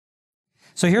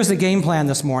So here's the game plan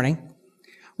this morning.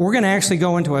 We're going to actually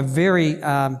go into a very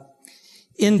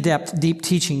in-depth, deep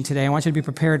teaching today. I want you to be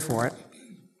prepared for it.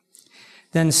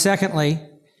 Then secondly,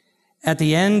 at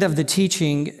the end of the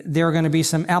teaching, there are going to be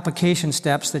some application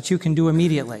steps that you can do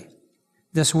immediately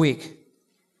this week.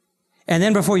 And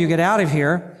then before you get out of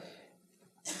here,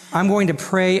 I'm going to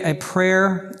pray a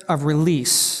prayer of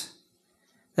release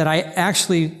that I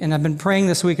actually, and I've been praying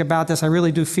this week about this, I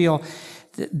really do feel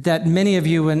that many of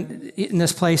you in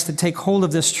this place that take hold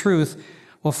of this truth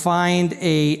will find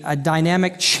a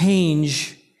dynamic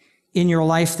change in your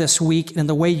life this week in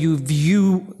the way you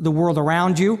view the world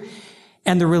around you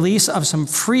and the release of some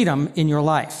freedom in your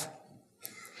life.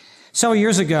 Several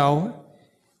years ago,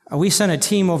 we sent a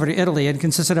team over to Italy. It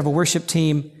consisted of a worship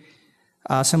team,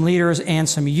 some leaders, and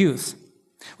some youth.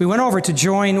 We went over to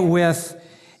join with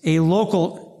a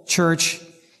local church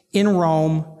in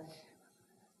Rome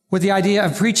with the idea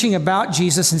of preaching about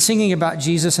Jesus and singing about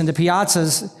Jesus in the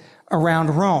piazzas around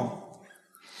Rome.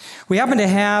 We happened to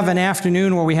have an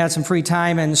afternoon where we had some free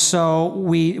time, and so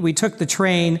we took the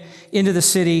train into the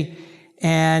city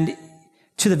and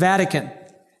to the Vatican,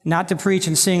 not to preach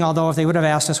and sing, although if they would have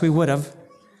asked us, we would have.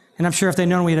 And I'm sure if they'd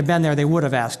known we'd have been there, they would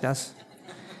have asked us.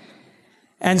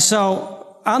 And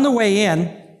so on the way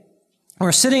in,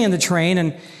 we're sitting in the train,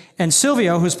 and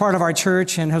Silvio, who's part of our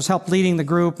church and has helped leading the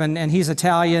group, and he's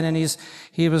Italian, and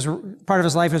he was part of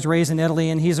his life was raised in Italy,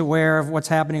 and he's aware of what's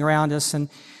happening around us, and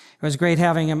it was great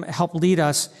having him help lead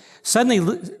us.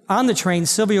 Suddenly, on the train,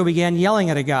 Silvio began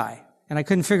yelling at a guy, and I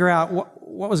couldn't figure out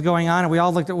what was going on, and we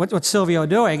all looked at what's Silvio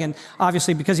doing, and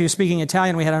obviously because he was speaking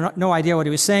Italian, we had no idea what he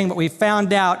was saying, but we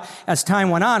found out as time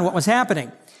went on what was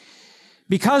happening.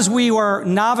 Because we were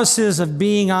novices of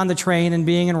being on the train and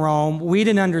being in Rome, we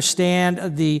didn't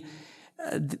understand the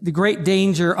great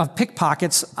danger of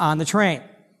pickpockets on the train.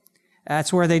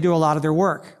 That's where they do a lot of their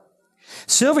work.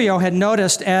 Silvio had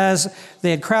noticed as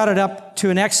they had crowded up to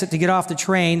an exit to get off the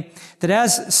train that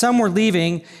as some were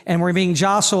leaving and were being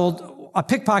jostled, a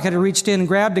pickpocket had reached in and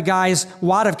grabbed a guy's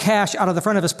wad of cash out of the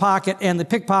front of his pocket, and the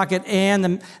pickpocket and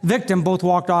the victim both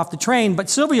walked off the train. But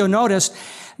Silvio noticed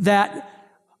that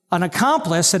an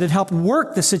accomplice that had helped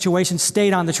work the situation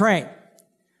stayed on the train.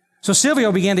 So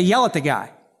Silvio began to yell at the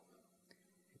guy,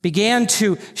 began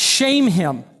to shame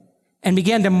him, and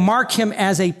began to mark him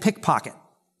as a pickpocket.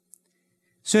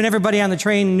 Soon everybody on the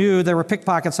train knew there were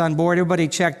pickpockets on board. Everybody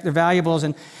checked their valuables,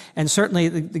 and certainly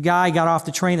the guy got off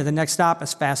the train at the next stop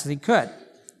as fast as he could.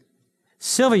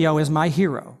 Silvio is my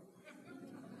hero.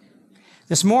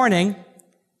 This morning,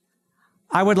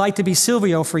 I would like to be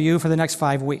Silvio for you for the next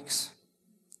 5 weeks.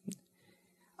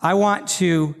 I want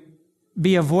to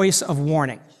be a voice of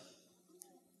warning.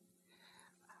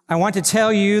 I want to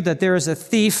tell you that there is a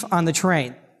thief on the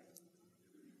train.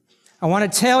 I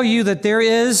want to tell you that there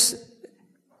is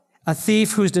a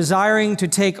thief who's desiring to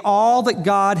take all that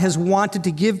God has wanted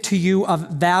to give to you of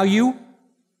value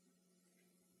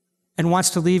and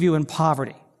wants to leave you in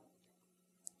poverty. I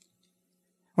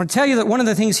want to tell you that one of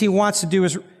the things he wants to do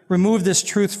is remove this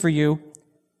truth for you.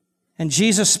 And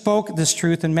Jesus spoke this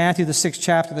truth in Matthew, the 6th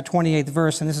chapter, the 28th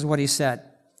verse, and this is what he said.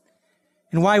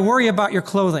 And why worry about your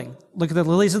clothing? Look at the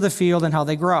lilies of the field and how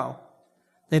they grow.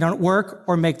 They don't work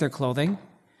or make their clothing.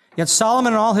 Yet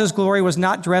Solomon in all his glory was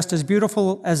not dressed as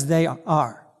beautiful as they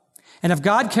are. And if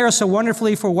God cares so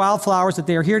wonderfully for wildflowers that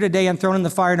they are here today and thrown in the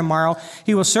fire tomorrow,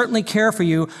 he will certainly care for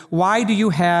you. Why do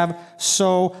you have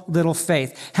so little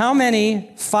faith? How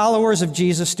many followers of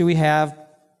Jesus do we have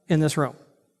in this room?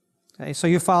 Okay, so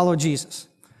you follow Jesus.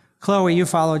 Chloe, you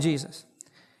follow Jesus.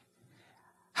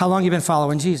 How long have you been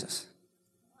following Jesus?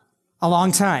 A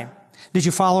long time. Did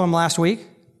you follow him last week?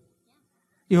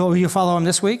 You follow him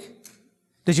this week?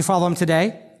 Did you follow him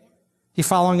today? You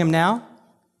following him now?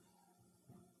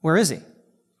 Where is he?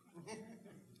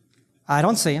 I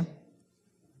don't see him.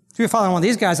 If you're following one of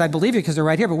these guys, I believe you because they're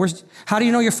right here, but how do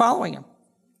you know you're following him?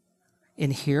 In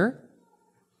here?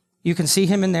 You can see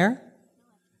him in there?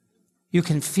 You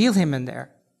can feel him in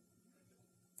there.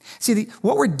 See,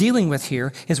 what we're dealing with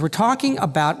here is we're talking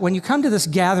about when you come to this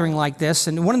gathering like this,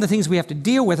 and one of the things we have to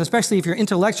deal with, especially if you're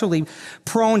intellectually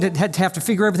prone to have to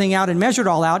figure everything out and measure it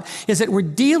all out, is that we're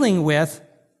dealing with,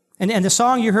 and the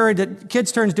song you heard that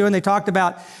Kids Turns doing, they talked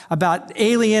about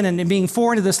alien and being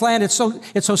foreign to this land. It's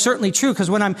so certainly true,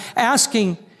 because when I'm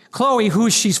asking Chloe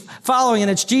who she's following, and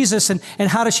it's Jesus, and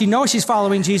how does she know she's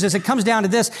following Jesus, it comes down to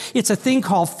this. It's a thing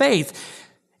called faith.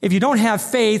 If you don't have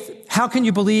faith, how can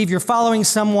you believe you're following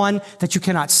someone that you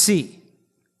cannot see?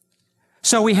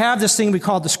 So we have this thing we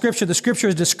call the Scripture. The Scripture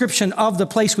is a description of the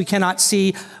place we cannot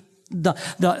see,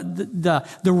 the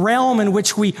realm in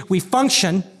which we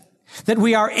function. That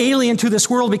we are alien to this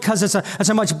world because it's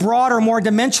a much broader, more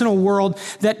dimensional world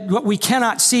that what we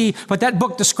cannot see, but that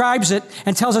book describes it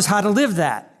and tells us how to live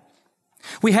that.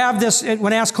 We have this,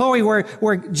 when I asked Chloe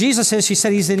where Jesus is, she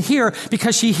said he's in here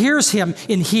because she hears him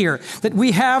in here. That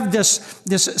we have this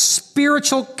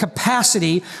spiritual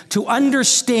capacity to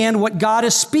understand what God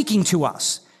is speaking to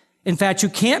us. In fact, you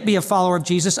can't be a follower of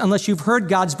Jesus unless you've heard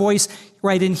God's voice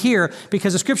right in here,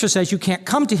 because the scripture says you can't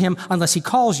come to him unless he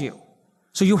calls you.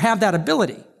 So you have that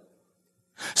ability.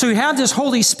 So you have this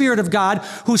Holy Spirit of God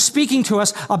who's speaking to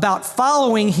us about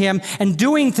following him and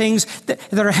doing things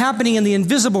that are happening in the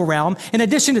invisible realm. In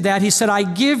addition to that, he said, I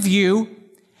give you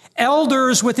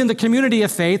elders within the community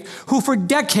of faith who for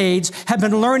decades have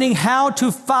been learning how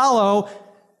to follow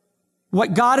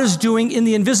what God is doing in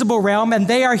the invisible realm, and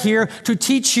they are here to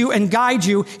teach you and guide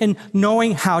you in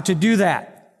knowing how to do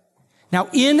that. Now,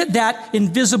 in that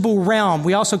invisible realm,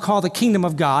 we also call the kingdom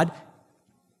of God,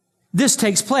 this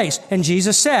takes place. And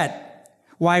Jesus said,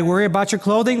 why worry about your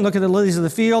clothing? Look at the lilies of the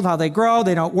field, how they grow.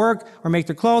 They don't work or make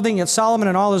their clothing. Yet Solomon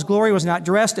in all his glory was not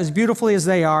dressed as beautifully as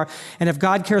they are. And if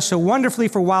God cares so wonderfully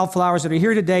for wildflowers that are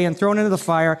here today and thrown into the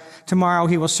fire tomorrow,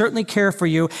 he will certainly care for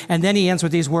you. And then he ends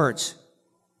with these words.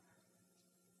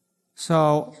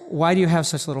 So why do you have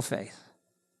such little faith?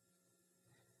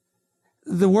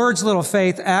 The words little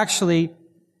faith actually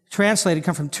translated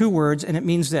come from two words, and it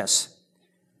means this: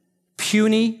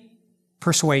 puny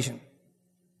persuasion.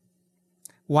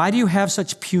 Why do you have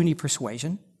such puny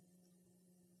persuasion?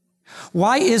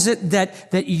 Why is it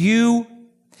that you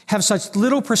have such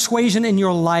little persuasion in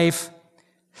your life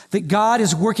that God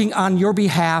is working on your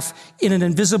behalf in an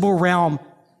invisible realm,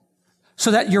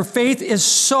 so that your faith is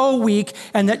so weak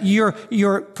and that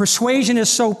your persuasion is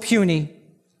so puny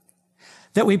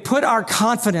that we put our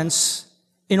confidence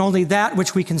in only that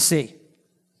which we can see?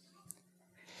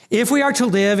 If we are to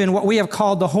live in what we have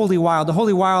called the holy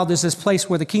wild is this place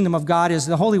where the kingdom of God is.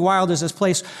 The holy wild is this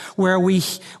place where we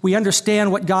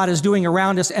understand what God is doing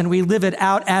around us and we live it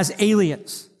out as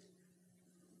aliens.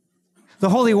 The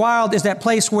holy wild is that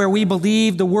place where we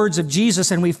believe the words of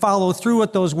Jesus and we follow through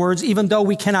with those words. Even though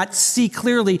we cannot see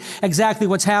clearly exactly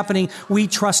what's happening, we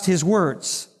trust his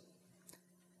words.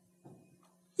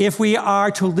 If we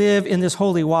are to live in this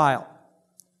holy wild,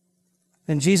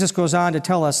 then Jesus goes on to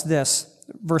tell us this.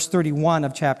 Verse 31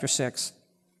 of chapter 6.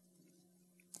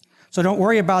 So don't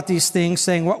worry about these things,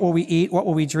 saying, what will we eat? What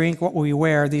will we drink? What will we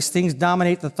wear? These things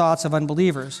dominate the thoughts of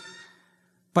unbelievers.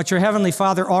 But your heavenly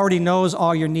Father already knows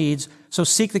all your needs. So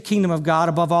seek the kingdom of God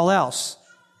above all else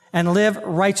and live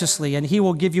righteously, and he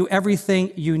will give you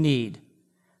everything you need.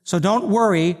 So don't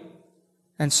worry,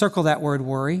 and circle that word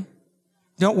worry.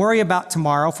 Don't worry about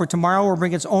tomorrow, for tomorrow will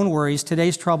bring its own worries.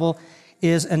 Today's trouble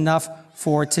is enough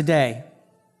for today.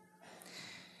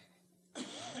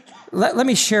 Let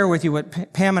me share with you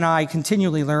what Pam and I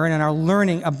continually learn and are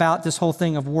learning about this whole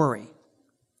thing of worry.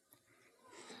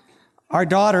 Our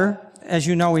daughter, as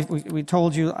you know, we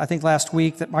told you, I think last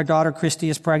week, that our daughter Christy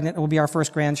is pregnant. It will be our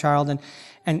first grandchild.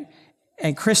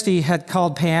 And Christy had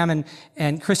called Pam,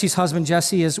 and Christy's husband,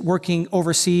 Jesse, is working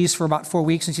overseas for about 4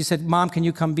 weeks. And she said, Mom, can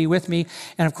you come be with me?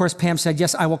 And of course, Pam said,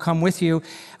 yes, I will come with you.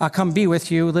 I'll come be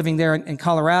with you, living there in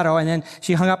Colorado. And then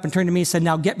she hung up and turned to me and said,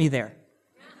 now get me there.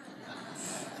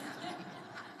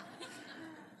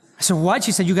 I said, what?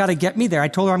 She said, you got to get me there. I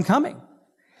told her I'm coming.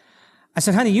 I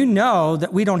said, honey, you know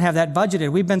that we don't have that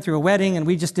budgeted. We've been through a wedding and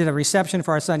we just did a reception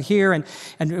for our son here, and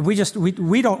we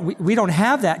don't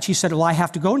have that. She said, well, I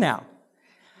have to go now.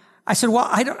 I said, well,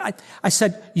 I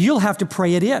said, you'll have to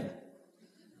pray it in.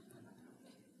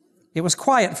 It was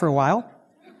quiet for a while.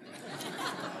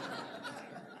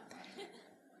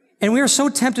 And we are so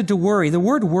tempted to worry. The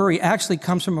word worry actually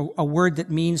comes from a word that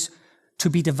means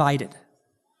to be divided.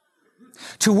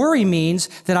 To worry means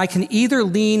that I can either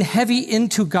lean heavy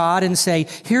into God and say,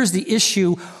 here's the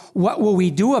issue, what will we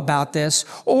do about this?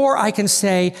 Or I can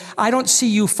say, I don't see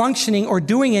you functioning or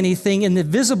doing anything in the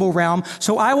visible realm,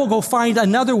 so I will go find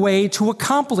another way to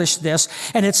accomplish this.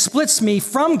 And it splits me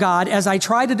from God as I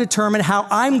try to determine how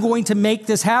I'm going to make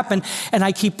this happen. And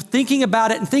I keep thinking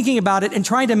about it and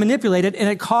trying to manipulate it, and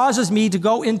it causes me to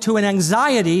go into an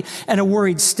anxiety and a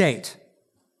worried state.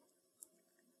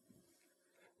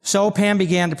 So Pam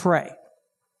began to pray.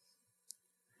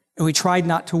 And we tried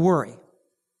not to worry.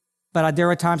 But there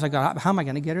were times I go, how am I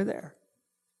going to get her there?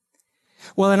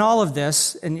 Well, in all of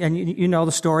this, and you know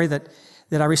the story that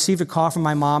I received a call from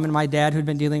my mom and my dad, who'd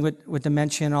been dealing with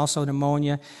dementia and also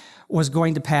pneumonia, was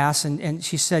going to pass. And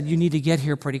she said, you need to get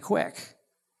here pretty quick.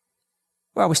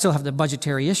 Well, we still have the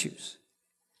budgetary issues.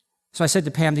 So I said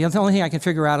to Pam, the only thing I can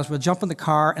figure out is we'll jump in the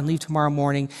car and leave tomorrow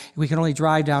morning. We can only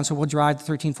drive down, so we'll drive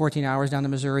 13, 14 hours down to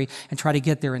Missouri and try to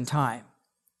get there in time.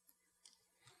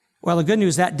 Well, the good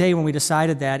news that day when we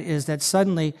decided that is that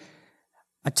suddenly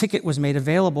a ticket was made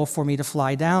available for me to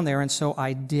fly down there, and so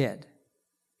I did.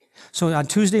 So on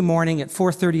Tuesday morning at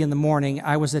 4:30 in the morning,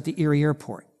 I was at the Erie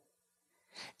Airport.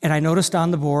 And I noticed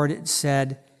on the board it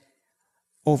said,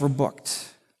 overbooked,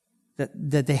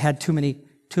 that they had too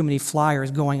many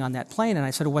flyers going on that plane. And I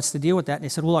said, well, what's the deal with that? And they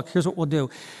said, well, look, here's what we'll do.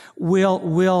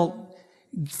 We'll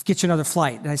get you another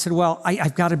flight. And I said, well, I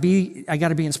got to be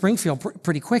in Springfield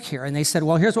pretty quick here. And they said,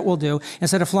 well, here's what we'll do.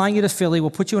 Instead of flying you to Philly,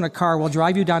 we'll put you in a car, we'll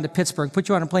drive you down to Pittsburgh, put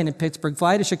you on a plane in Pittsburgh,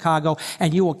 fly to Chicago,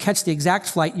 and you will catch the exact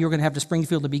flight you're going to have to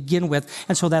Springfield to begin with.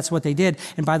 And so that's what they did.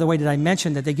 And by the way, did I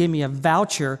mention that they gave me a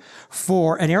voucher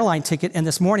for an airline ticket, and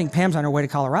this morning Pam's on her way to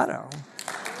Colorado.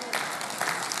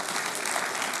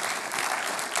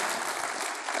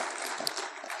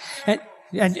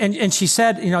 And she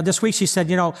said, this week she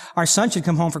said, our son should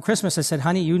come home for Christmas. I said,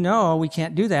 honey, we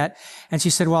can't do that. And she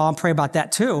said, well, I'll pray about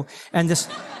that too. And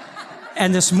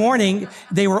this morning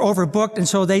they were overbooked. And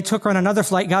so they took her on another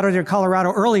flight, got her to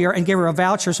Colorado earlier and gave her a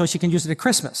voucher so she can use it at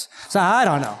Christmas. So I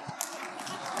don't know.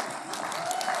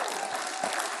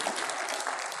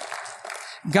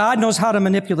 God knows how to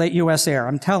manipulate U.S. Air.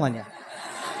 I'm telling you.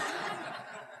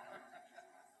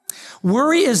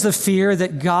 Worry is the fear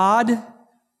that God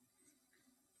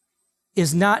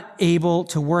is not able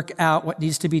to work out what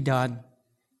needs to be done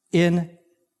in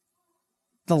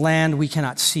the land we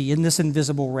cannot see, in this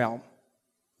invisible realm.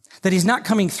 That he's not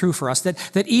coming through for us,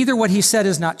 that either what he said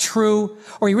is not true,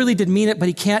 or he really did mean it, but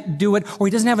he can't do it, or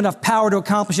he doesn't have enough power to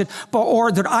accomplish it, or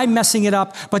that I'm messing it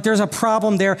up, but there's a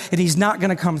problem there and he's not going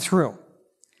to come through.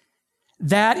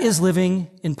 That is living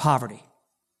in poverty.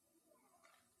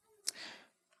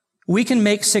 We can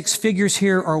make six figures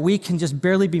here, or we can just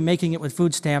barely be making it with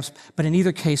food stamps, but in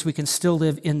either case, we can still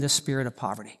live in this spirit of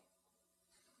poverty.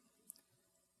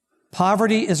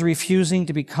 Poverty is refusing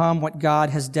to become what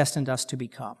God has destined us to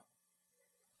become.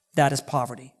 That is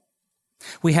poverty.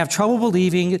 We have trouble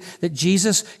believing that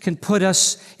Jesus can put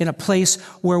us in a place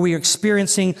where we are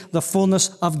experiencing the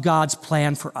fullness of God's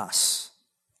plan for us.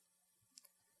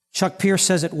 Chuck Pierce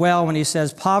says it well when he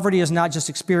says, poverty is not just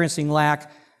experiencing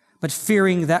lack, but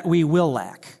fearing that we will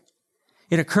lack.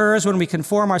 It occurs when we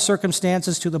conform our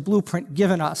circumstances to the blueprint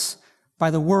given us by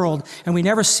the world, and we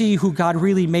never see who God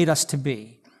really made us to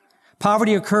be.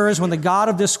 Poverty occurs when the God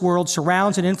of this world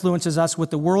surrounds and influences us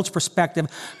with the world's perspective,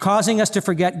 causing us to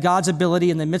forget God's ability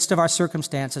in the midst of our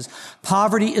circumstances.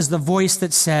 Poverty is the voice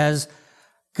that says,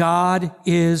 God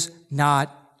is not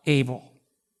able.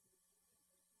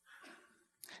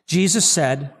 Jesus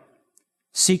said,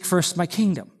 seek first my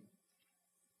kingdom.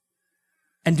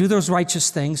 And do those righteous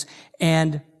things,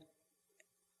 and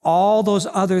all those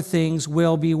other things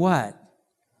will be what?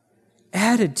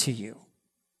 Added to you.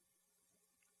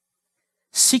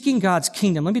 Seeking God's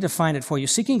kingdom, let me define it for you.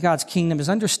 Seeking God's kingdom is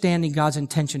understanding God's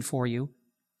intention for you,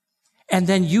 and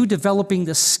then you developing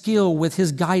the skill with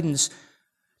his guidance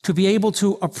to be able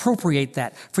to appropriate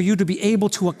that, for you to be able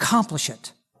to accomplish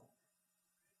it.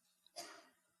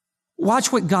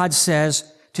 Watch what God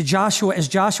says to Joshua as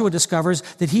Joshua discovers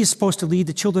that he's supposed to lead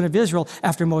the children of Israel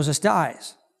after Moses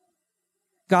dies.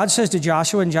 God says to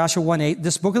Joshua in Joshua 1:8,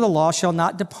 this book of the law shall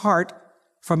not depart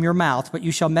from your mouth, but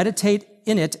you shall meditate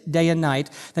in it day and night,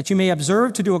 that you may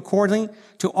observe to do according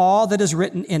to all that is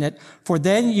written in it. For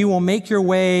then you will make your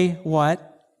way,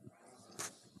 what?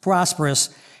 Prosperous,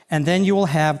 and then you will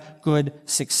have good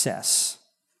success.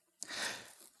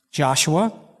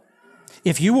 Joshua,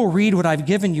 if you will read what I've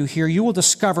given you here, you will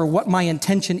discover what my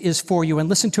intention is for you, and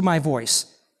listen to my voice.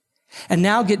 And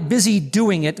now get busy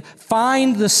doing it.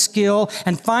 Find the skill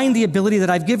and find the ability that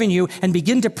I've given you and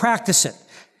begin to practice it.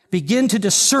 Begin to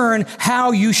discern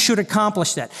how you should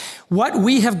accomplish that. What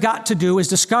we have got to do is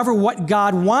discover what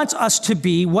God wants us to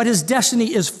be, what his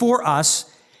destiny is for us,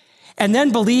 and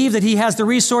then believe that he has the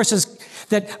resources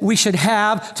that we should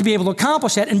have to be able to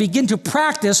accomplish that, and begin to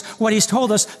practice what he's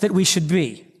told us that we should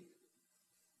be.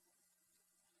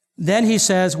 Then he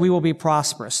says we will be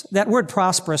prosperous. That word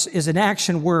prosperous is an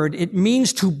action word. It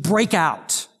means to break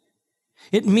out.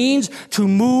 It means to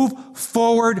move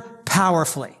forward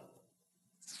powerfully.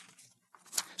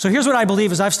 So here's what I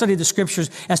believe as I've studied the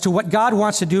scriptures as to what God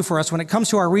wants to do for us when it comes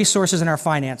to our resources and our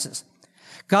finances.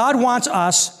 God wants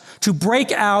us to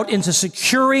break out into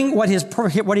securing what he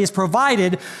has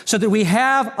provided so that we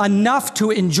have enough to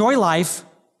enjoy life,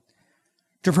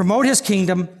 to promote his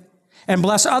kingdom, and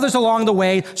bless others along the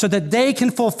way so that they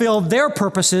can fulfill their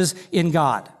purposes in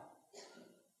God.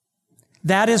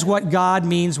 That is what God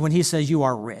means when he says you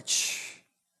are rich.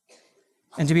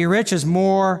 And to be rich is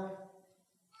more,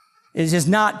 it is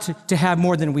not to have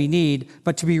more than we need,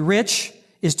 but to be rich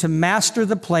is to master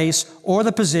the place or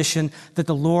the position that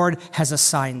the Lord has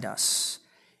assigned us.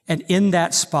 And in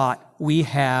that spot, we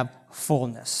have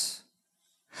fullness.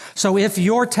 So if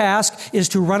your task is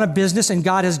to run a business and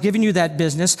God has given you that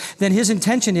business, then his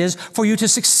intention is for you to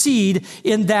succeed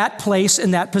in that place,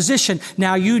 in that position.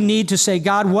 Now you need to say,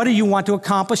 God, what do you want to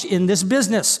accomplish in this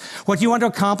business? What do you want to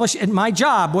accomplish in my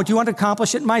job? What do you want to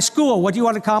accomplish at my school? What do you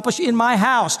want to accomplish in my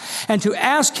house? And to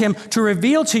ask him to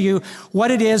reveal to you what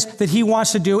it is that he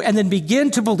wants to do, and then begin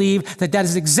to believe that that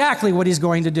is exactly what he's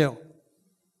going to do.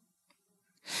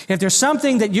 If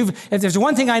there's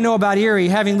one thing I know about Erie,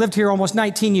 having lived here almost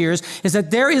 19 years, is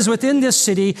that there is within this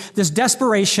city this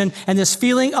desperation and this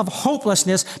feeling of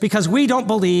hopelessness because we don't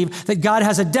believe that God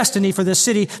has a destiny for this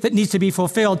city that needs to be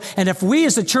fulfilled. And if we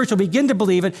as the church will begin to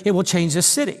believe it, it will change this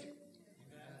city.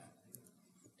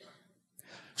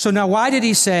 So now why did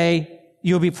he say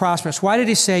you'll be prosperous? Why did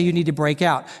he say you need to break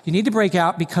out? You need to break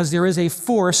out because there is a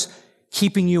force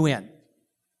keeping you in.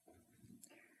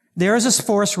 There is a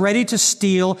force ready to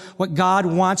steal what God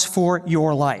wants for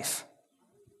your life.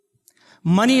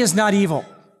 Money is not evil.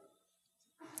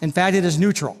 In fact, it is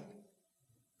neutral.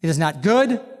 It is not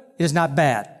good. It is not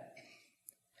bad.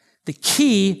 The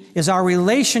key is our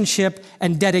relationship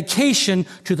and dedication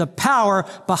to the power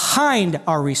behind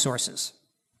our resources.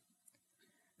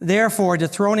 Therefore,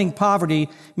 dethroning poverty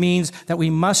means that we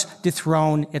must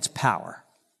dethrone its power.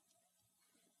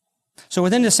 So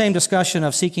within the same discussion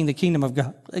of seeking the kingdom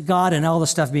of God and all the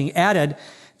stuff being added,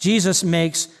 Jesus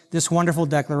makes this wonderful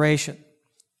declaration.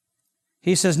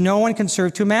 He says, no one can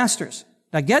serve two masters.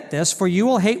 Now get this, for you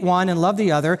will hate one and love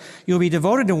the other. You will be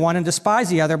devoted to one and despise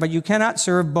the other, but you cannot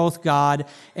serve both God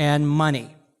and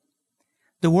money.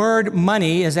 The word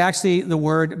money is actually the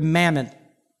word mammon.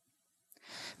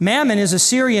 Mammon is a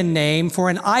Syrian name for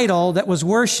an idol that was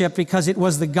worshipped because it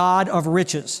was the god of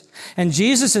riches. And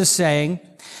Jesus is saying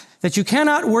that you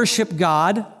cannot worship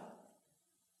God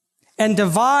and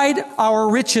divide our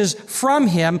riches from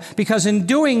him, because in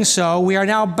doing so, we are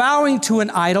now bowing to an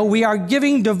idol. We are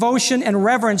giving devotion and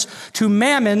reverence to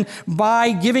mammon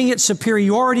by giving it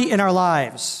superiority in our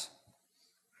lives.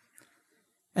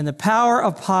 And the power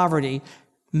of poverty,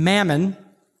 mammon,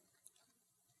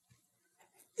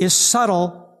 is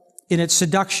subtle in its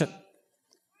seduction.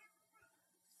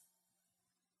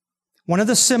 One of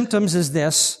the symptoms is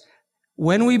this: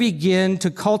 when we begin to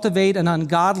cultivate an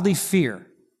ungodly fear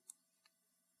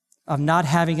of not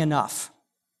having enough,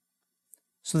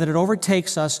 so that it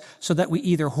overtakes us, so that we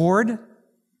either hoard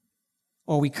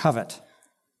or we covet.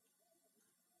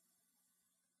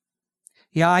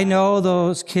 Yeah, I know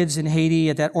those kids in Haiti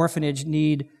at that orphanage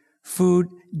need food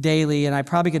daily, and I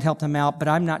probably could help them out, but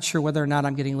I'm not sure whether or not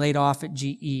I'm getting laid off at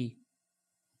GE.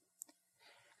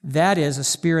 That is a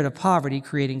spirit of poverty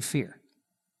creating fear.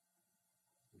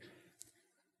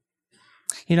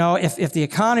 You know, if the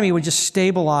economy would just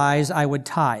stabilize, I would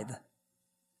tithe.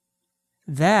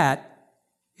 That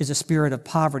is a spirit of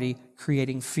poverty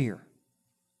creating fear.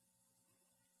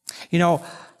 You know,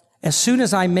 as soon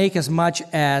as I make as much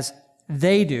as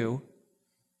they do,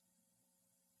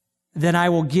 then I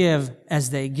will give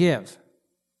as they give.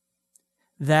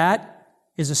 That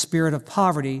is a spirit of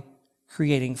poverty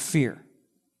creating fear.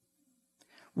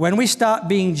 When we stop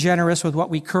being generous with what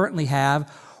we currently have,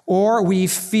 or we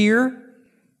fear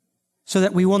so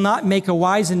that we will not make a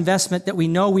wise investment that we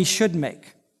know we should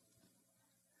make,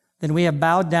 then we have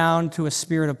bowed down to a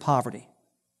spirit of poverty,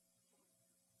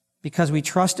 because we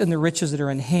trust in the riches that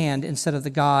are in hand instead of the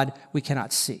God we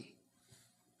cannot see.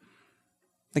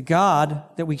 The God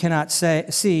that we cannot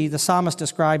see, the psalmist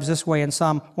describes this way in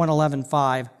Psalm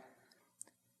 111:5.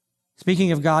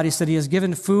 Speaking of God, he said, he has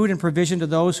given food and provision to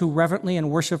those who reverently and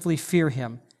worshipfully fear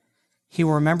him. He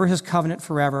will remember his covenant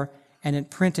forever and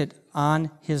imprint it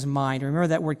on his mind. Remember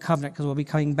that word covenant, because we'll be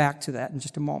coming back to that in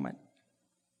just a moment.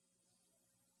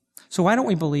 So why don't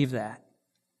we believe that?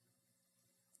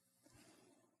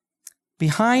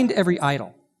 Behind every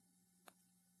idol,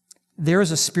 there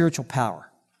is a spiritual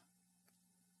power.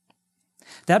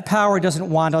 That power doesn't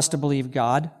want us to believe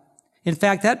God. In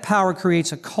fact, that power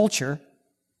creates a culture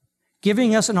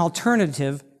giving us an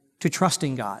alternative to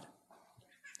trusting God.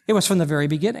 It was from the very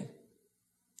beginning.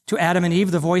 To Adam and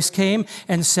Eve, the voice came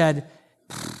and said,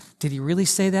 did he really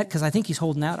say that? Because I think he's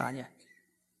holding out on you.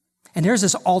 And there's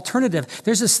this alternative.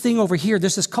 There's this thing over here.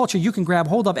 There's this culture you can grab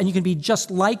hold of, and you can be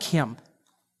just like him.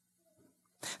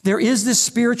 There is this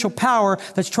spiritual power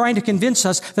that's trying to convince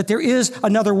us that there is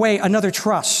another way, another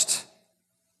trust.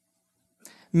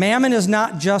 Mammon is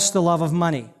not just the love of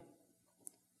money,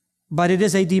 but it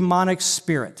is a demonic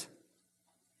spirit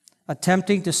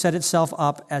attempting to set itself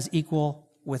up as equal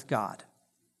with God.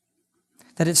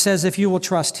 That it says, if you will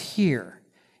trust here,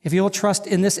 if you will trust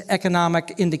in this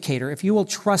economic indicator, if you will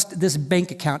trust this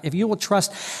bank account, if you will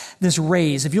trust this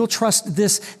raise, if you will trust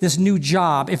this new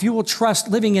job, if you will trust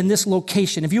living in this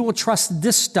location, if you will trust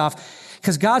this stuff,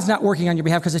 because God's not working on your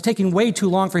behalf, because it's taking way too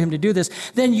long for him to do this,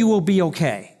 then you will be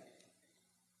okay.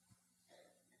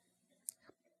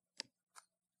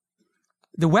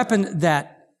 The weapon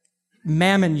that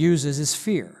Mammon uses is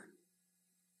fear.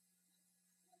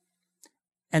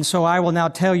 And so I will now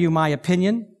tell you my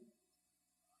opinion,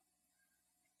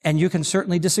 and you can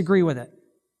certainly disagree with it.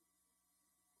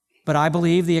 But I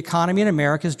believe the economy in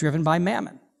America is driven by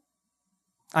mammon.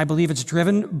 I believe it's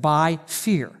driven by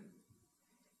fear.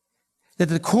 That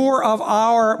the core of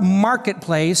our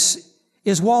marketplace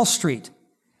is Wall Street.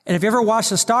 And if you ever watch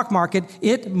the stock market,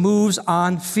 it moves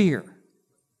on fear.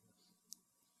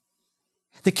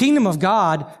 The kingdom of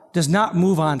God does not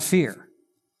move on fear.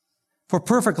 For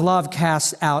perfect love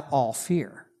casts out all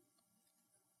fear.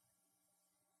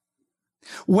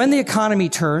 When the economy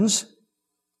turns,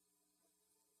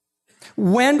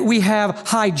 when we have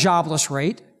high jobless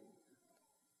rate,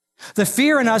 the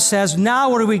fear in us says,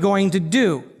 now what are we going to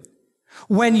do?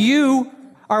 When you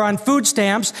are on food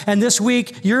stamps and this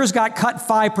week yours got cut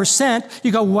 5%,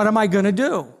 you go, what am I going to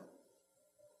do?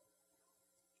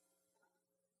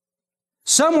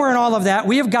 Somewhere in all of that,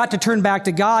 we have got to turn back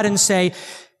to God and say,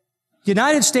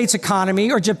 United States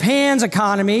economy or Japan's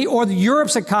economy or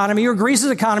Europe's economy or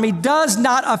Greece's economy does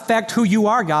not affect who you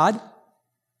are, God.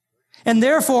 And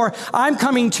therefore, I'm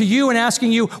coming to you and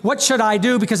asking you, what should I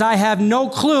do? Because I have no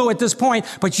clue at this point,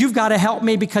 but you've got to help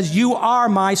me because you are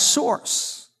my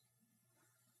source.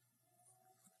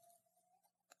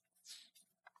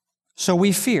 So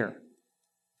we fear.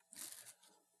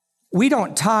 We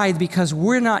don't tithe because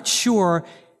we're not sure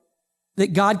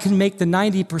that God can make the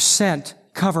 90%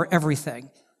 cover everything.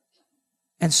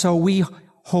 And so we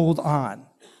hold on.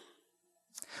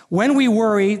 When we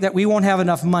worry that we won't have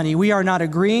enough money, we are not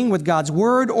agreeing with God's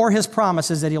word or his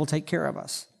promises that he'll take care of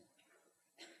us.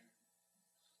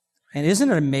 And isn't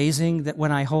it amazing that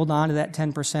when I hold on to that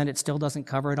 10%, it still doesn't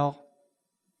cover it all?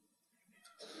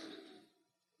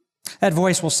 That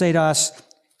voice will say to us,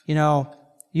 you know,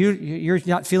 you're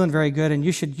not feeling very good and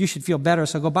you should feel better,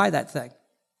 so go buy that thing.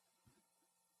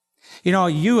 You know,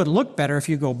 you would look better if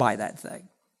you go buy that thing.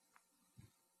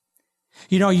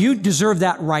 You know, you deserve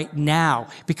that right now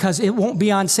because it won't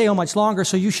be on sale much longer,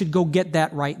 so you should go get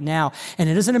that right now. And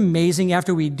it isn't amazing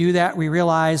after we do that, we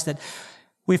realize that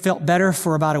we felt better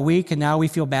for about a week and now we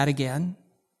feel bad again.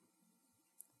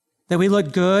 That we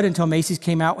looked good until Macy's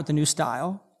came out with the new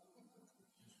style.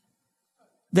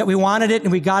 That we wanted it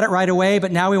and we got it right away,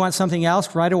 but now we want something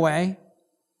else right away.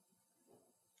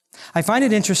 I find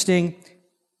it interesting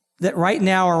that right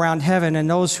now around heaven, and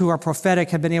those who are prophetic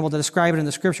have been able to describe it in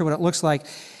the scripture, what it looks like,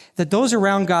 that those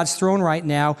around God's throne right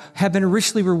now have been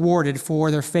richly rewarded for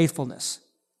their faithfulness.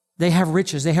 They have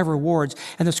riches, they have rewards,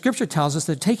 and the scripture tells us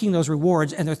they're taking those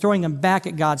rewards and they're throwing them back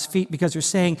at God's feet because they're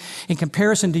saying, in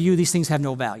comparison to you, these things have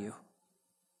no value.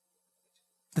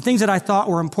 The things that I thought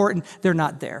were important, they're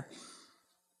not there.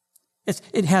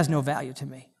 It has no value to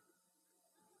me.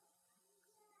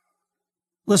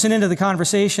 Listen into the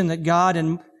conversation that God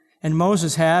and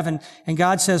Moses have, and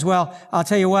God says, well, I'll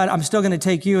tell you what, I'm still going to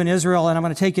take you and Israel, and I'm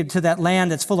going to take you to that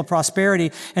land that's full of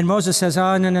prosperity. And Moses says,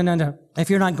 oh, no. If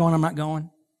you're not going, I'm not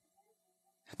going.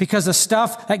 Because the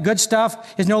stuff, that good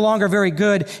stuff, is no longer very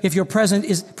good if your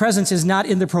presence is not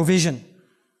in the provision.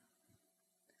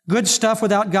 Good stuff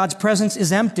without God's presence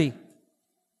is empty.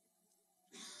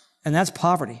 And that's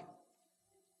poverty.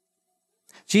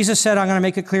 Jesus said, I'm going to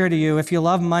make it clear to you, if you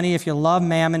love money, if you love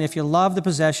mammon, if you love the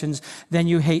possessions, then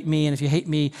you hate me. And if you hate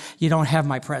me, you don't have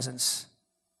my presence.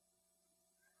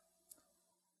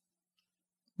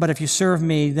 But if you serve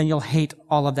me, then you'll hate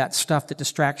all of that stuff that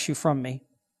distracts you from me.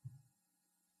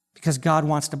 Because God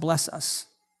wants to bless us.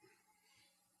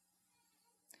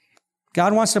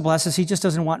 God wants to bless us. He just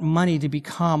doesn't want money to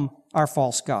become our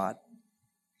false god.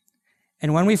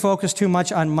 And when we focus too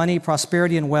much on money,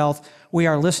 prosperity, and wealth, we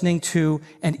are listening to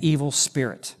an evil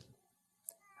spirit.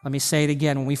 Let me say it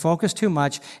again. When we focus too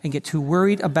much and get too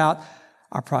worried about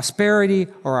our prosperity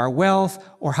or our wealth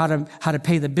or how to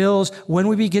pay the bills, when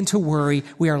we begin to worry,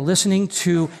 we are listening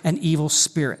to an evil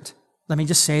spirit. Let me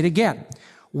just say it again.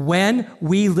 When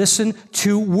we listen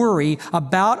to worry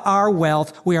about our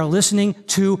wealth, we are listening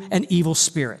to an evil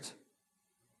spirit.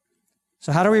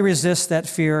 So how do we resist that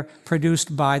fear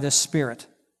produced by the spirit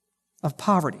of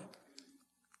poverty?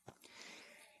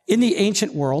 In the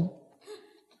ancient world,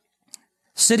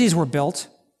 cities were built,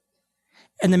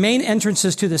 and the main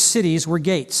entrances to the cities were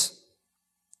gates.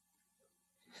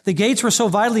 The gates were so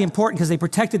vitally important because they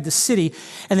protected the city,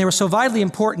 and they were so vitally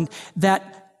important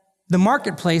that the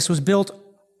marketplace was built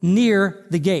near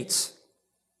the gates.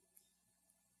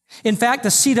 In fact,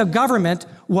 the seat of government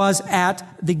was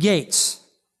at the gates.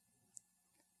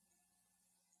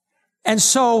 And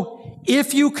so,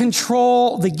 if you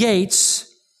control the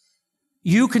gates,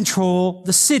 you control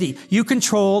the city. You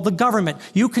control the government.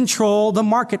 You control the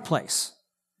marketplace.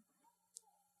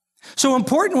 So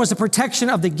important was the protection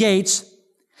of the gates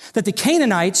that the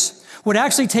Canaanites would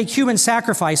actually take human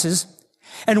sacrifices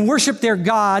and worship their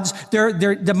gods,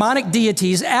 their demonic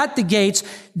deities at the gates,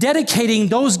 dedicating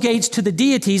those gates to the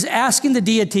deities, asking the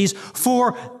deities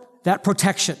for that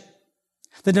protection.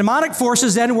 The demonic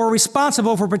forces then were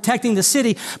responsible for protecting the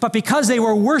city, but because they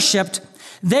were worshiped,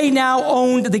 they now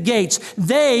owned the gates.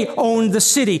 They owned the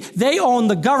city. They owned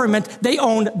the government. They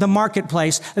owned the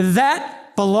marketplace.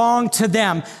 That belonged to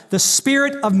them. The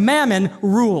spirit of Mammon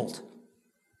ruled.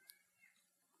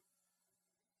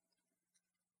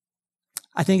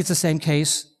 I think it's the same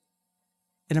case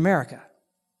in America.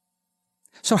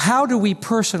 So how do we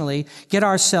personally get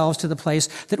ourselves to the place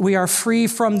that we are free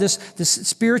from this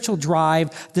spiritual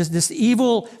drive, this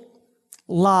evil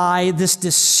lie, this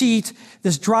deceit,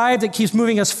 this drive that keeps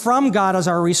moving us from God as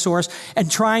our resource and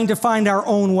trying to find our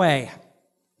own way?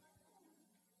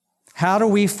 How do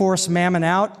we force Mammon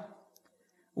out?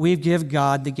 We give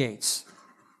God the gates.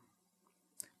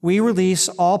 We release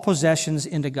all possessions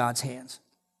into God's hands.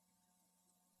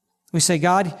 We say,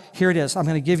 God, here it is. I'm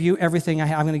going to give you everything I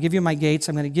have. I'm going to give you my gates.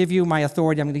 I'm going to give you my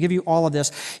authority. I'm going to give you all of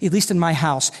this. At least in my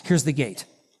house, here's the gate.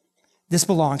 This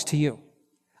belongs to you.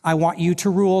 I want you to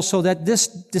rule so that this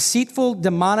deceitful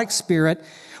demonic spirit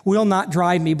will not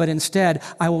drive me, but instead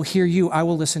I will hear you. I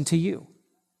will listen to you.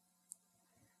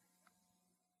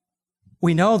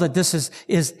 We know that this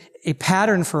is a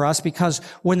pattern for us because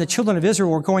when the children of Israel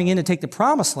were going in to take the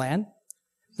promised land,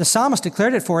 the psalmist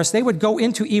declared it for us. They would go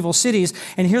into evil cities,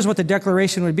 and here's what the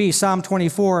declaration would be. Psalm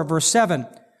 24, verse 7.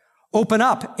 Open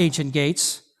up, ancient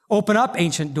gates. Open up,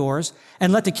 ancient doors,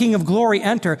 and let the King of glory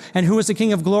enter. And who is the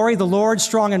King of glory? The Lord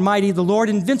strong and mighty, the Lord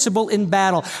invincible in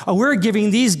battle. We're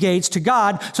giving these gates to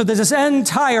God, so that this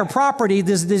entire property,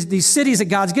 these cities that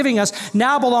God's giving us,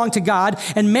 now belong to God,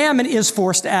 and Mammon is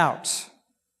forced out.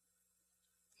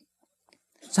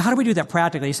 So how do we do that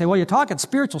practically? You say, well, you're talking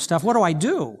spiritual stuff. What do I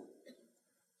do?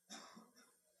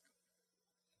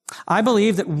 I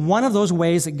believe that one of those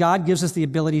ways that God gives us the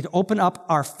ability to open up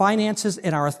our finances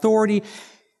and our authority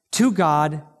to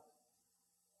God,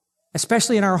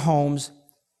 especially in our homes,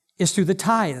 is through the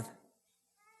tithe.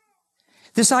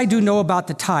 This I do know about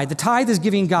the tithe. The tithe is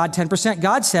giving God 10%.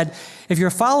 God said, if you're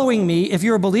following me, if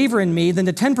you're a believer in me, then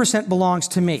the 10% belongs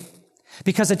to me.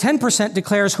 Because the 10%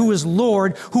 declares who is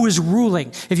Lord, who is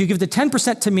ruling. If you give the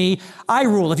 10% to me, I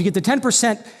rule. If you give the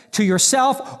 10% to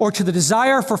yourself or to the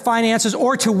desire for finances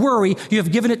or to worry, you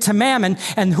have given it to Mammon,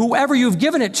 and whoever you've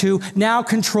given it to now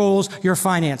controls your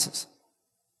finances.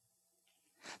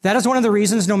 That is one of the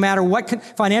reasons, no matter what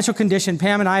financial condition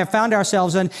Pam and I have found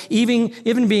ourselves in,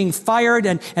 even being fired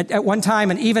and at one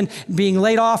time and even being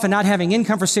laid off and not having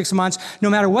income for 6 months, no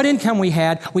matter what income we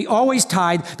had, we always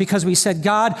tithe because we said,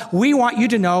 God, we want you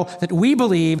to know that we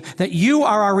believe that you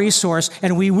are our resource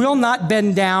and we will not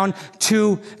bend down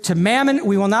to Mammon.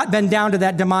 We will not bend down to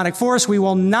that demonic force. We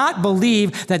will not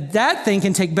believe that that thing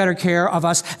can take better care of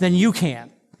us than you can.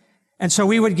 And so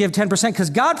we would give 10% because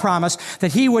God promised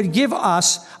that he would give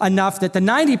us enough that the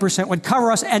 90% would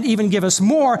cover us and even give us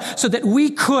more so that we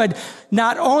could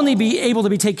not only be able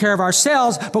to take care of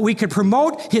ourselves, but we could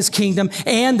promote his kingdom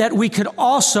and that we could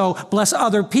also bless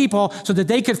other people so that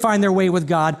they could find their way with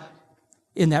God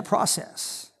in that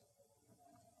process.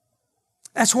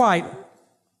 That's why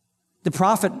the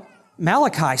prophet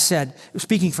Malachi said,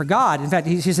 speaking for God, in fact,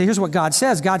 he said, here's what God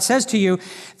says. God says to you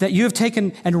that you have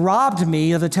taken and robbed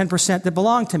me of the 10% that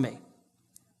belonged to me.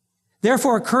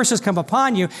 Therefore, a curse has come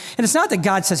upon you. And it's not that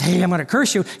God says, hey, I'm going to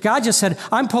curse you. God just said,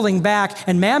 I'm pulling back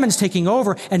and Mammon's taking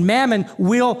over and Mammon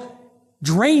will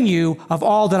drain you of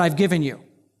all that I've given you.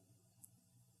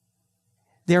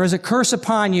 There is a curse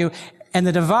upon you and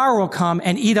the devourer will come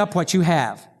and eat up what you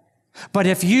have. But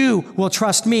if you will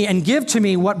trust me and give to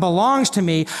me what belongs to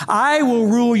me, I will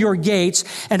rule your gates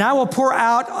and I will pour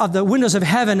out of the windows of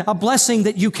heaven a blessing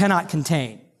that you cannot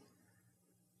contain.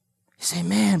 You say,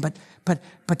 man, but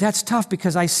that's tough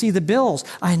because I see the bills.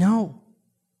 I know.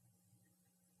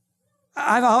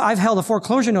 I've held a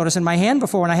foreclosure notice in my hand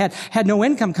before when I had no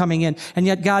income coming in. And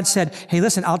yet God said, hey,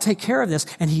 listen, I'll take care of this.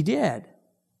 And he did.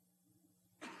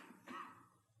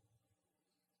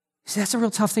 See, that's a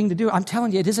real tough thing to do. I'm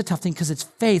telling you, it is a tough thing because it's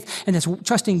faith and it's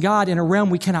trusting God in a realm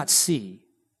we cannot see.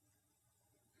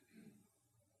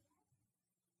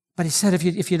 But he said,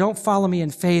 if you don't follow me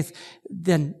in faith,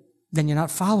 then you're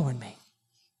not following me.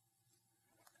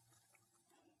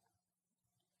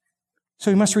 So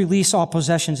we must release all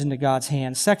possessions into God's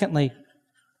hands. Secondly,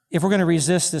 if we're going to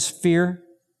resist this fear,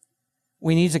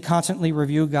 we need to constantly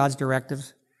review God's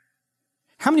directives.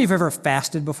 How many of you have ever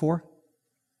fasted before?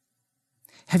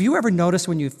 Have you ever noticed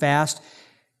when you fast,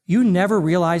 you never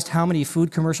realized how many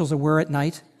food commercials there were at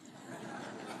night?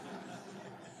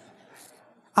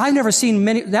 I've never seen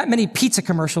that many pizza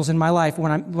commercials in my life.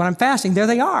 When I'm fasting, there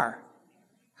they are.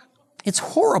 It's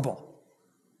horrible.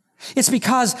 It's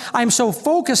because I'm so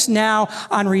focused now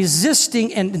on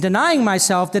resisting and denying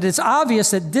myself that it's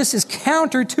obvious that this is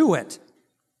counter to it.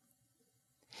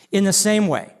 In the same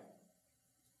way,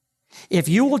 if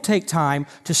you will take time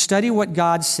to study what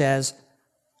God says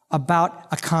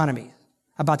about the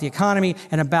economy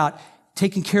and about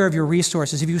taking care of your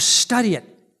resources, if you study it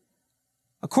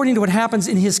according to what happens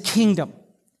in His kingdom,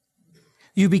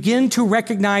 you begin to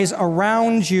recognize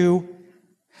around you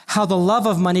how the love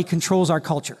of money controls our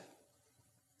culture.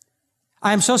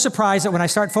 I am so surprised that when I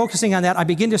start focusing on that, I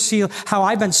begin to see how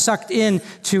I've been sucked in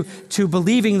to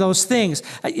believing those things.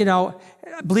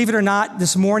 Believe it or not,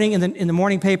 this morning in the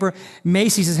morning paper,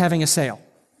 Macy's is having a sale.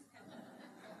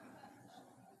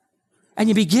 And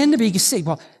you begin to see,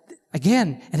 well,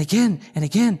 again and again and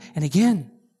again and again.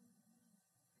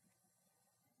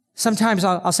 Sometimes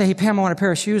I'll say, hey, Pam, I want a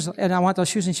pair of shoes, and I want those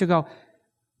shoes. And she'll go,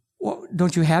 well,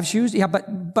 don't you have shoes? Yeah, but.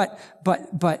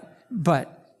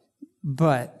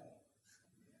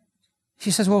 She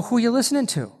says, well, who are you listening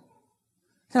to?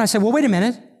 And I said, well, wait a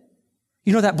minute.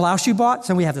 You know that blouse you bought?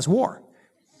 So we have this war.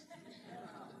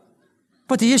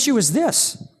 But the issue is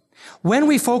this. When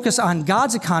we focus on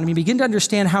God's economy, begin to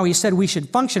understand how He said we should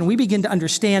function, we begin to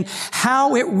understand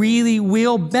how it really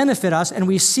will benefit us, and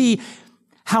we see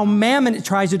how mammon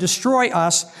tries to destroy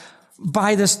us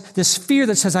by this fear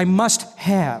that says, I must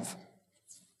have.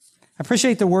 I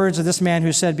appreciate the words of this man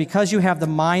who said, because you have the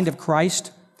mind of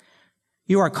Christ,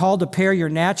 you are called to pair your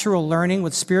natural learning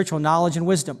with spiritual knowledge and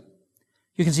wisdom.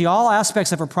 You can see all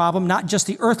aspects of a problem, not just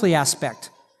the earthly aspect.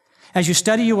 As you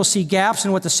study, you will see gaps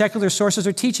in what the secular sources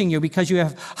are teaching you because you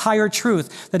have higher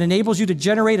truth that enables you to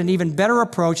generate an even better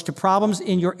approach to problems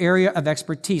in your area of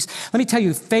expertise. Let me tell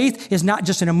you, faith is not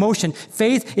just an emotion.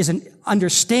 Faith is an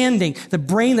understanding, the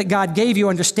brain that God gave you,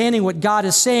 understanding what God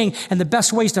is saying and the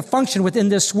best ways to function within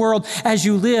this world as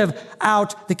you live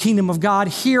out the kingdom of God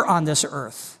here on this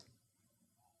earth.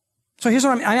 So here's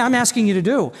what I'm asking you to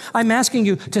do. I'm asking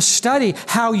you to study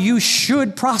how you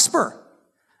should prosper.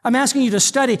 I'm asking you to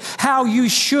study how you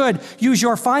should use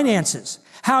your finances,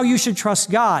 how you should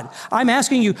trust God. I'm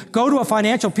asking you, go to a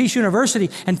financial peace university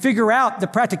and figure out the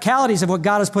practicalities of what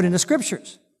God has put in the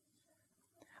scriptures.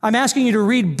 I'm asking you to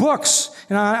read books,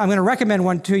 and I'm going to recommend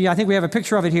one to you. I think we have a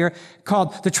picture of it here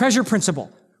called The Treasure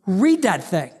Principle. Read that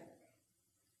thing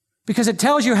because it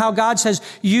tells you how God says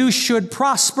you should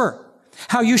prosper,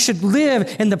 how you should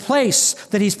live in the place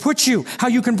that He's put you, how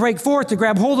you can break forth to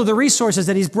grab hold of the resources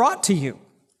that He's brought to you.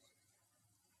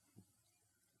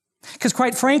 Because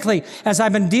quite frankly, as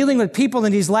I've been dealing with people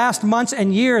in these last months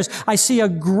and years, I see a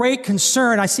great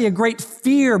concern. I see a great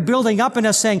fear building up in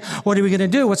us saying, what are we going to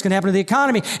do? What's going to happen to the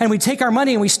economy? And we take our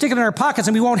money and we stick it in our pockets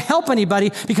and we won't help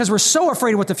anybody because we're so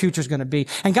afraid of what the future is going to be.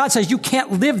 And God says, you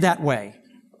can't live that way.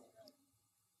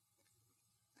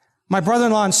 My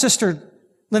brother-in-law and sister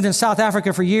lived in South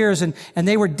Africa for years and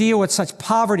they were dealing with such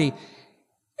poverty.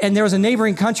 And there was a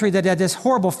neighboring country that had this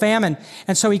horrible famine.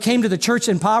 And so he came to the church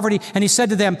in poverty and he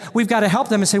said to them, we've got to help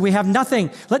them. And said, we have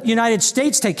nothing. Let the United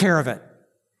States take care of it.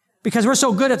 Because we're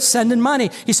so good at sending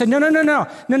money. He said,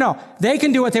 no. They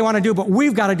can do what they want to do, but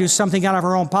we've got to do something out of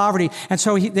our own poverty. And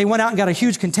so they went out and got a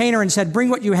huge container and said, bring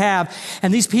what you have.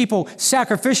 And these people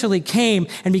sacrificially came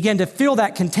and began to fill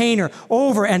that container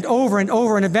over and over and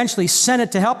over and eventually sent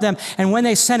it to help them. And when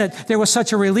they sent it, there was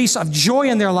such a release of joy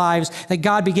in their lives that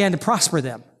God began to prosper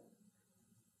them.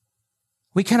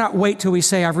 We cannot wait till we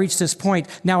say, I've reached this point,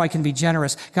 now I can be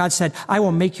generous. God said, I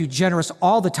will make you generous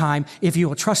all the time if you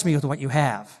will trust me with what you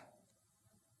have.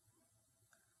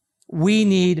 We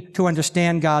need to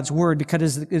understand God's word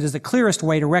because it is the clearest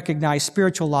way to recognize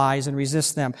spiritual lies and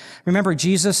resist them. Remember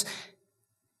Jesus,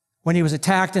 when he was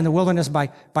attacked in the wilderness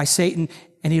by Satan,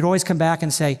 and he'd always come back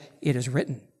and say, it is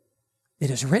written. It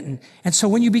is written. And so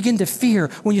when you begin to fear,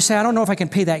 when you say, I don't know if I can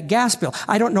pay that gas bill,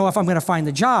 I don't know if I'm going to find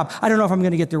the job, I don't know if I'm going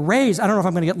to get the raise, I don't know if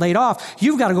I'm going to get laid off,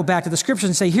 you've got to go back to the scriptures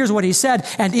and say, here's what he said,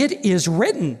 and it is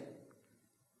written.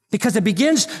 because it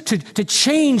begins to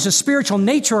change the spiritual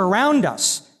nature around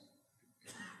us.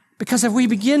 Because if we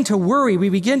begin to worry, we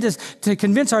begin to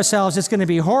convince ourselves it's going to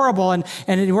be horrible and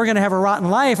we're going to have a rotten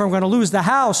life or we're going to lose the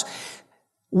house,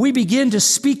 we begin to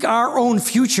speak our own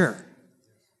future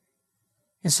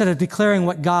instead of declaring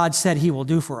what God said he will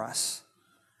do for us.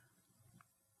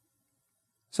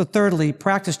 So thirdly,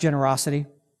 practice generosity.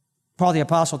 Paul the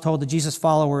Apostle told the Jesus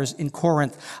followers in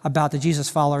Corinth about the Jesus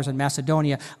followers in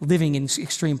Macedonia living in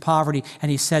extreme poverty,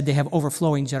 and he said they have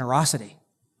overflowing generosity.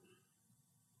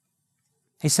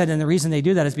 He said, and the reason they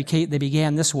do that is because they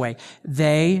began this way.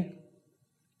 They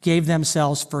gave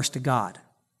themselves first to God.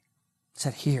 He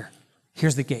said,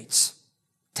 here's the gates.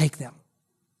 Take them.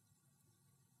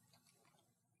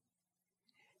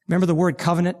 Remember the word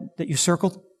covenant that you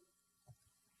circled?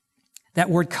 That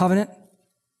word covenant,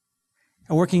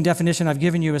 a working definition I've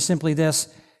given you is simply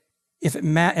this. If it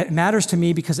matters to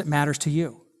me because it matters to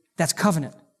you. That's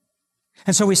covenant.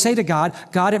 And so we say to God,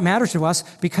 God, it matters to us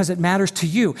because it matters to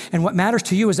you. And what matters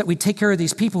to you is that we take care of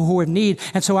these people who have need,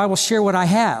 and so I will share what I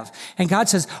have. And God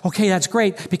says, okay, that's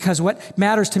great, because what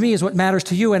matters to me is what matters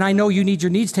to you, and I know you need your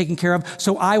needs taken care of,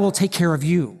 so I will take care of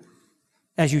you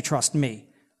as you trust me.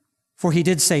 For he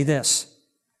did say this,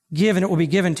 give and it will be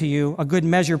given to you, a good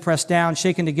measure pressed down,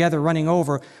 shaken together, running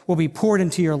over, will be poured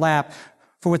into your lap.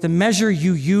 For with the measure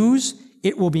you use,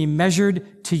 it will be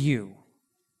measured to you.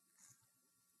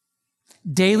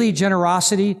 Daily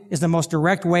generosity is the most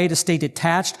direct way to stay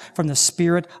detached from the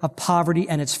spirit of poverty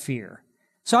and its fear.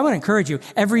 So I want to encourage you,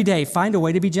 every day, find a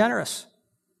way to be generous.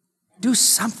 Do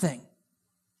something.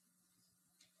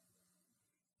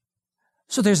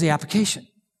 So there's the application.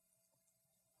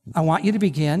 I want you to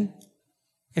begin,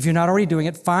 if you're not already doing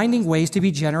it, finding ways to be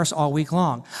generous all week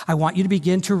long. I want you to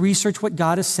begin to research what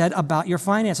God has said about your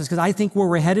finances, because I think where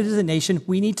we're headed as a nation,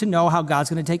 we need to know how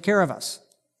God's going to take care of us.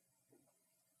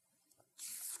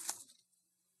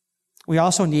 We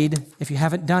also need, if you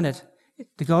haven't done it,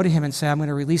 to go to him and say, I'm going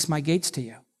to release my gates to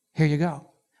you. Here you go.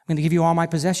 I'm going to give you all my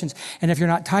possessions. And if you're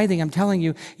not tithing, I'm telling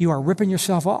you, you are ripping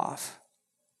yourself off.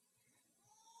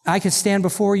 I could stand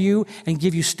before you and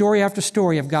give you story after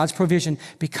story of God's provision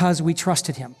because we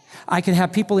trusted him. I could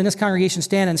have people in this congregation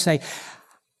stand and say,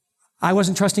 I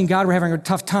wasn't trusting God, we're having a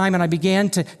tough time, and I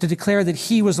began to declare that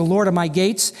he was the Lord of my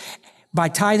gates by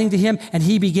tithing to him, and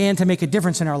he began to make a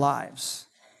difference in our lives.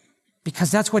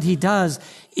 Because that's what he does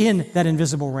in that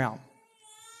invisible realm.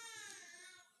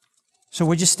 So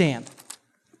would you stand?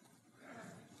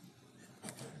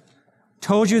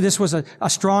 Told you this was a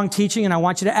strong teaching and I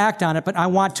want you to act on it, but I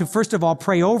want to first of all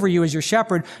pray over you as your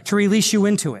shepherd to release you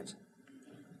into it.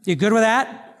 You good with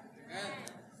that?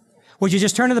 Would you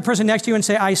just turn to the person next to you and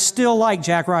say, I still like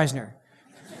Jack Reisner?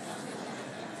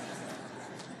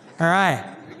 All right.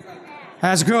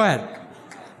 That's good.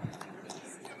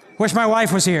 Wish my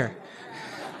wife was here.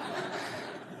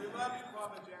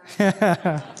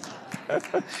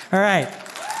 All right.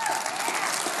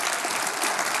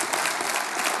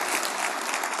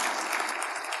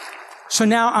 So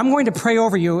now I'm going to pray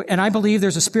over you, and I believe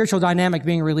there's a spiritual dynamic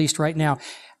being released right now.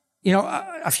 You know,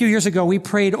 a few years ago, we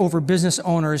prayed over business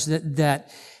owners that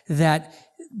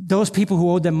those people who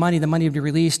owed them money, the money would be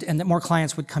released, and that more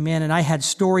clients would come in. And I had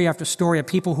story after story of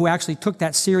people who actually took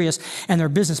that serious, and their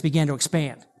business began to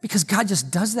expand because God just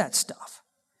does that stuff.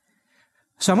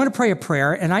 So I'm going to pray a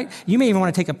prayer, and you may even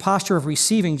want to take a posture of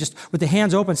receiving, just with the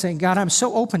hands open, saying, God, I'm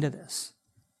so open to this,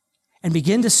 and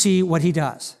begin to see what he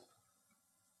does.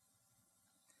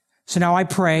 So now I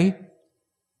pray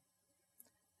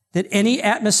that any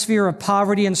atmosphere of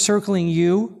poverty encircling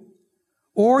you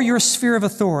or your sphere of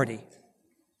authority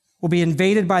will be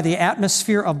invaded by the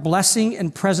atmosphere of blessing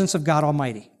and presence of God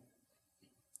Almighty.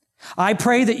 I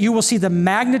pray that you will see the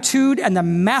magnitude and the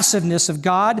massiveness of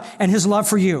God and his love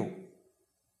for you.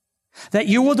 That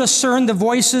you will discern the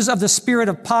voices of the spirit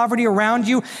of poverty around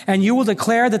you, and you will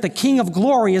declare that the King of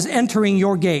glory is entering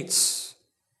your gates.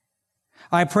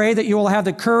 I pray that you will have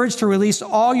the courage to release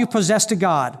all you possess to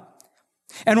God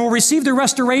and will receive the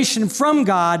restoration from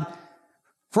God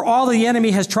for all the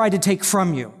enemy has tried to take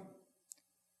from you.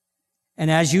 And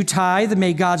as you tithe,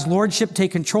 may God's lordship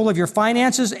take control of your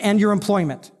finances and your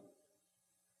employment.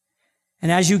 And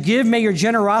as you give, may your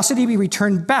generosity be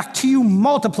returned back to you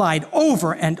multiplied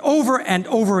over and over and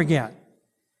over again.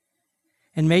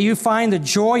 And may you find the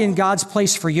joy in God's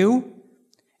place for you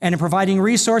and in providing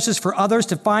resources for others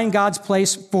to find God's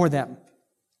place for them.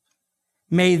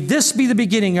 May this be the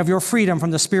beginning of your freedom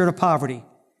from the spirit of poverty.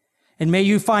 And may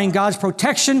you find God's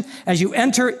protection as you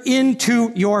enter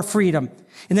into your freedom.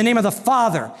 In the name of the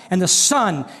Father and the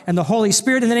Son and the Holy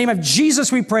Spirit, in the name of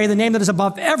Jesus we pray, the name that is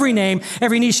above every name.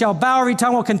 Every knee shall bow, every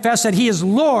tongue will confess that he is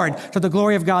Lord, to the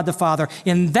glory of God the Father.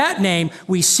 In that name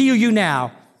we seal you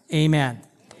now. Amen.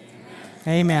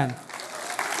 Amen. Amen.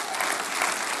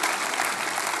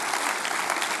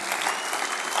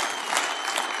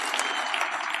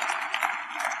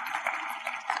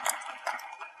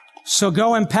 So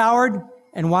go empowered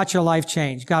and watch your life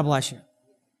change. God bless you.